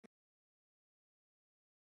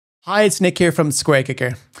Hi, it's Nick here from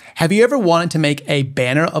SquareKicker. Have you ever wanted to make a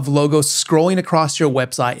banner of logos scrolling across your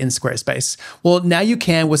website in Squarespace? Well, now you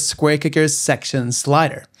can with SquareKicker's section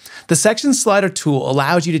slider. The section slider tool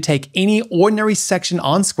allows you to take any ordinary section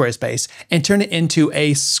on Squarespace and turn it into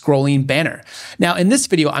a scrolling banner. Now, in this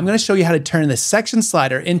video, I'm going to show you how to turn the section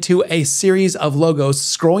slider into a series of logos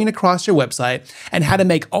scrolling across your website and how to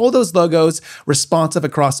make all those logos responsive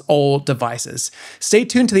across all devices. Stay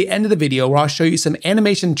tuned to the end of the video where I'll show you some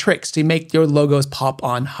animation tricks to make your logos pop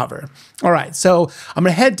on hover. All right, so I'm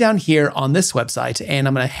going to head down here on this website and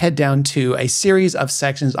I'm going to head down to a series of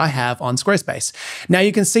sections I have on Squarespace. Now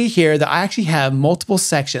you can see here that I actually have multiple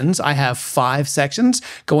sections. I have 5 sections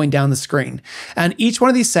going down the screen. And each one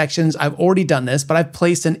of these sections, I've already done this, but I've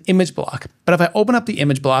placed an image block. But if I open up the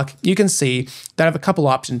image block, you can see that I have a couple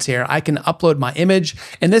options here. I can upload my image.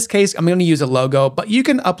 In this case, I'm going to use a logo, but you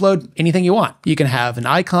can upload anything you want. You can have an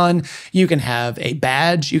icon, you can have a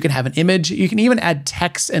badge, you can have an image, you can even add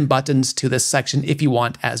text and buttons to this section if you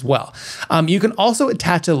want as well. You can also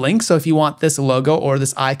attach a link. So if you want this logo or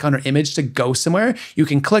this icon or image to go somewhere, you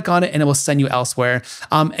can click on it and it will send you elsewhere.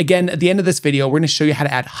 Again, at the end of this video, we're going to show you how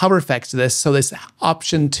to add hover effects to this. So this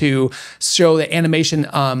option to show the animation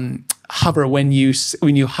hover when you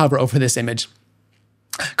hover over this image.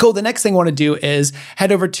 Cool, the next thing I want to do is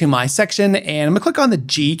head over to my section and I'm going to click on the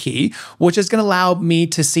G key, which is going to allow me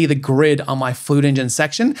to see the grid on my Fluid Engine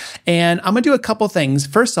section. And I'm going to do a couple things.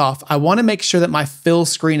 First off, I want to make sure that my fill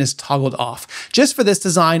screen is toggled off. Just for this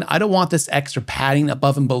design, I don't want this extra padding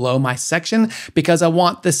above and below my section because I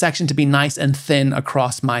want the section to be nice and thin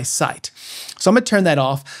across my site. So I'm going to turn that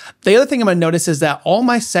off. The other thing I'm going to notice is that all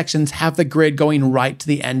my sections have the grid going right to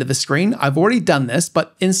the end of the screen. I've already done this,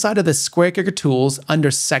 but inside of the SquareKicker tools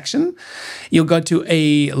under section, you'll go to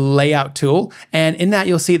a layout tool, and in that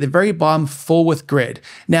you'll see at the very bottom full width grid.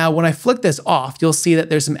 Now, when I flick this off, you'll see that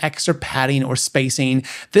there's some extra padding or spacing.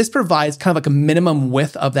 This provides kind of like a minimum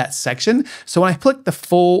width of that section. So when I click the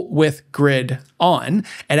full width grid on,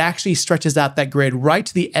 it actually stretches out that grid right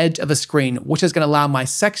to the edge of the screen, which is going to allow my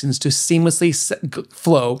sections to seamlessly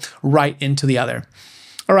flow right into the other.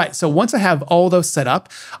 All right, so once I have all those set up,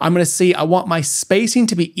 I'm going to see I want my spacing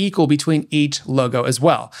to be equal between each logo as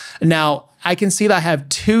well. Now, I can see that I have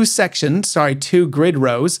two grid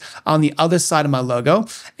rows on the other side of my logo.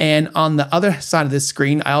 And on the other side of this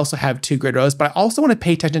screen, I also have 2 grid rows, but I also want to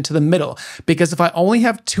pay attention to the middle because if I only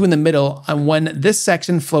have 2 in the middle and when this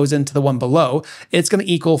section flows into the one below, it's going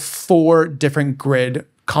to equal 4 different grid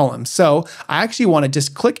columns. So I actually want to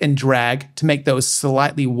just click and drag to make those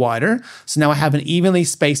slightly wider. So now I have an evenly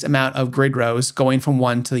spaced amount of grid rows going from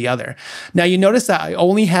one to the other. Now you notice that I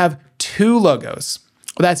only have 2 logos.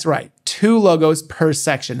 That's right, 2 logos per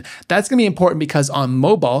section. That's going to be important because on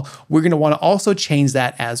mobile, we're going to want to also change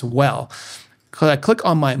that as well. I click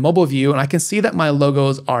on my mobile view and I can see that my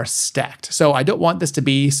logos are stacked. So I don't want this to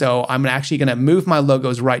be, so I'm actually going to move my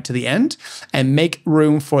logos right to the end and make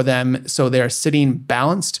room for them so they're sitting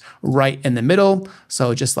balanced right in the middle.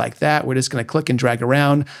 So just like that, we're just going to click and drag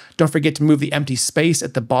around. Don't forget to move the empty space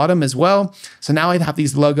at the bottom as well. So now I have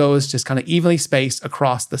these logos just kind of evenly spaced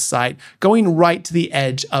across the site, going right to the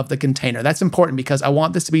edge of the container. That's important because I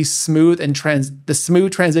want this to be smooth and the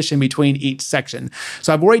smooth transition between each section.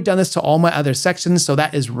 So I've already done this to all my other sections, so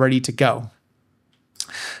that is ready to go.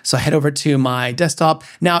 So head over to my desktop.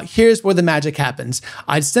 Now here's where the magic happens.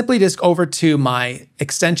 I simply just go over to my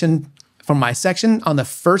extension from my section on the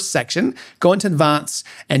first section, go into advanced,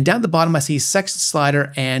 and down at the bottom I see section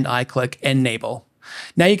slider and I click enable.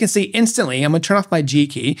 Now you can see instantly, I'm going to turn off my G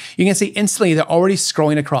key, you can see instantly they're already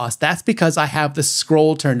scrolling across. That's because I have the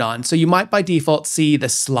scroll turned on. So you might by default see the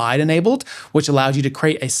slide enabled, which allows you to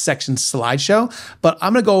create a section slideshow, but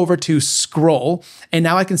I'm going to go over to scroll and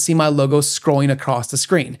now I can see my logo scrolling across the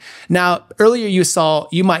screen. Now earlier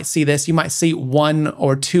you might see this, you might see 1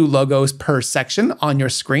 or 2 logos per section on your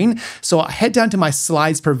screen. So I head down to my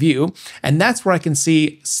slides per view and that's where I can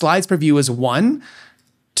see slides per view is 1,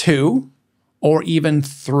 2, or even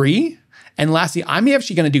 3. And lastly, I'm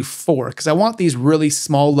actually going to do 4 because I want these really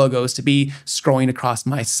small logos to be scrolling across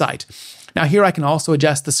my site. Now here I can also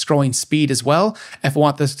adjust the scrolling speed as well if I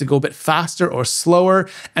want this to go a bit faster or slower,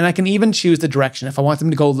 and I can even choose the direction if I want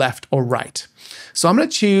them to go left or right. So I'm going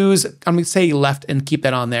to say left and keep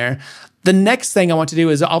that on there. The next thing I want to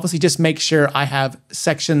do is obviously just make sure I have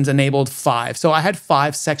sections enabled 5. So I had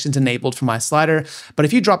 5 sections enabled for my slider, but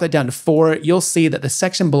if you drop that down to 4, you'll see that the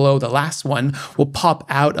section below the last one will pop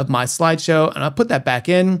out of my slideshow, and I'll put that back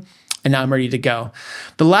in, and now I'm ready to go.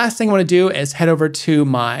 The last thing I want to do is head over to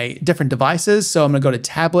my different devices. So I'm going to go to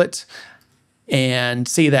tablet, and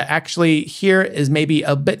see that actually here is maybe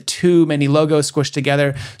a bit too many logos squished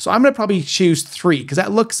together. So I'm gonna probably choose 3 because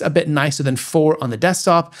that looks a bit nicer than 4 on the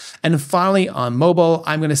desktop. And finally on mobile,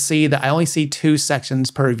 I'm gonna see that I only see 2 sections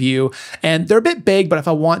per view, and they're a bit big, but if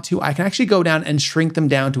I want to, I can actually go down and shrink them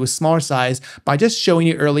down to a smaller size by just showing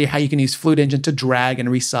you earlier how you can use Fluid Engine to drag and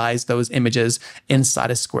resize those images inside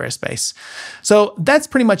of Squarespace. So that's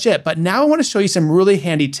pretty much it. But now I want to show you some really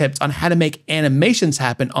handy tips on how to make animations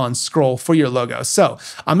happen on scroll for your logo. So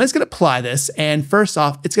I'm just going to apply this. And first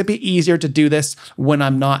off, it's going to be easier to do this when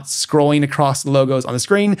I'm not scrolling across the logos on the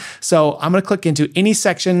screen. So I'm going to click into any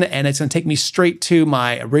section and it's going to take me straight to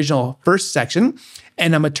my original first section.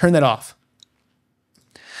 And I'm going to turn that off.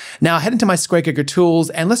 Now head into my SquareKicker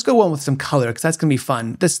tools and let's go on with some color because that's gonna be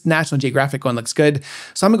fun. This National Geographic one looks good.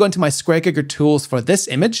 So I'm gonna go into my SquareKicker tools for this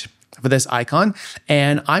image, for this icon,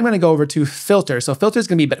 and I'm gonna go over to filter. So filter is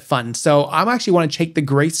gonna be a bit fun. So I actually wanna take the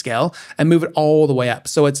grayscale and move it all the way up.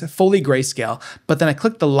 So it's fully grayscale, but then I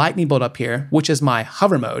click the lightning bolt up here, which is my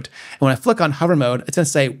hover mode. And when I flick on hover mode, it's gonna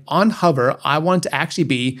say on hover, I want it to actually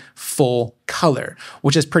be full color,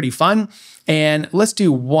 which is pretty fun. And let's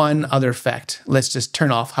do one other effect. Let's just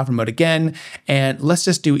turn off hover mode again, and let's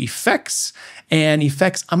just do effects. And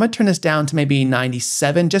effects, I'm gonna turn this down to maybe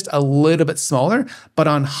 97, just a little bit smaller, but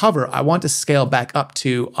on hover, I want to scale back up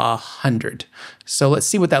to 100. So let's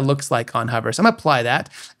see what that looks like on hover. So I'm gonna apply that,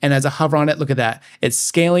 and as I hover on it, look at that. It's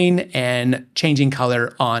scaling and changing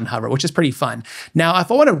color on hover, which is pretty fun. Now,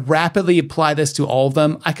 if I wanna rapidly apply this to all of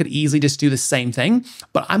them, I could easily just do the same thing,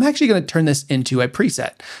 but I'm actually gonna turn this into a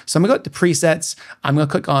preset. So I'm gonna go to presets, I'm gonna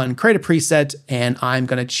click on create a preset, and I'm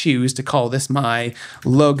gonna choose to call this my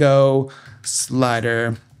logo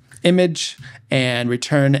slider image and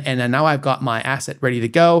return. And then now I've got my asset ready to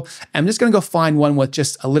go. I'm just gonna go find one with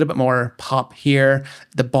just a little bit more pop here.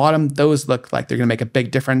 The bottom, those look like they're gonna make a big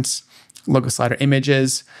difference. Logo slider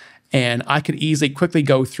images. And I could easily quickly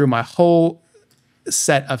go through my whole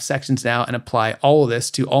set of sections now and apply all of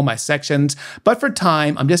this to all my sections. But for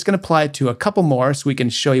time, I'm just gonna apply it to a couple more so we can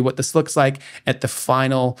show you what this looks like at the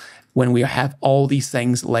final when we have all these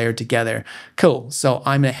things layered together. Cool, so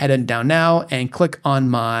I'm gonna head down now and click on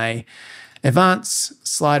my advanced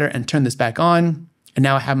slider and turn this back on. And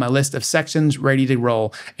now I have my list of sections ready to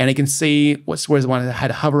roll. And you can see where's the one I had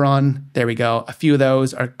to hover on. There we go. A few of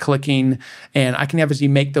those are clicking, and I can obviously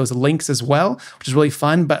make those links as well, which is really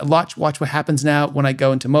fun. But watch what happens now when I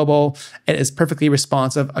go into mobile. It is perfectly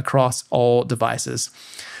responsive across all devices.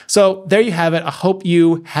 So there you have it. I hope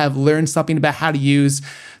you have learned something about how to use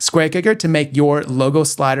SquareKicker to make your logo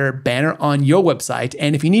slider banner on your website.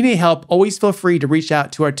 And if you need any help, always feel free to reach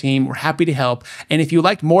out to our team. We're happy to help. And if you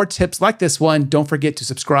like more tips like this one, don't forget to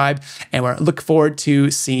subscribe, and we're looking forward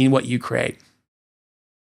to seeing what you create.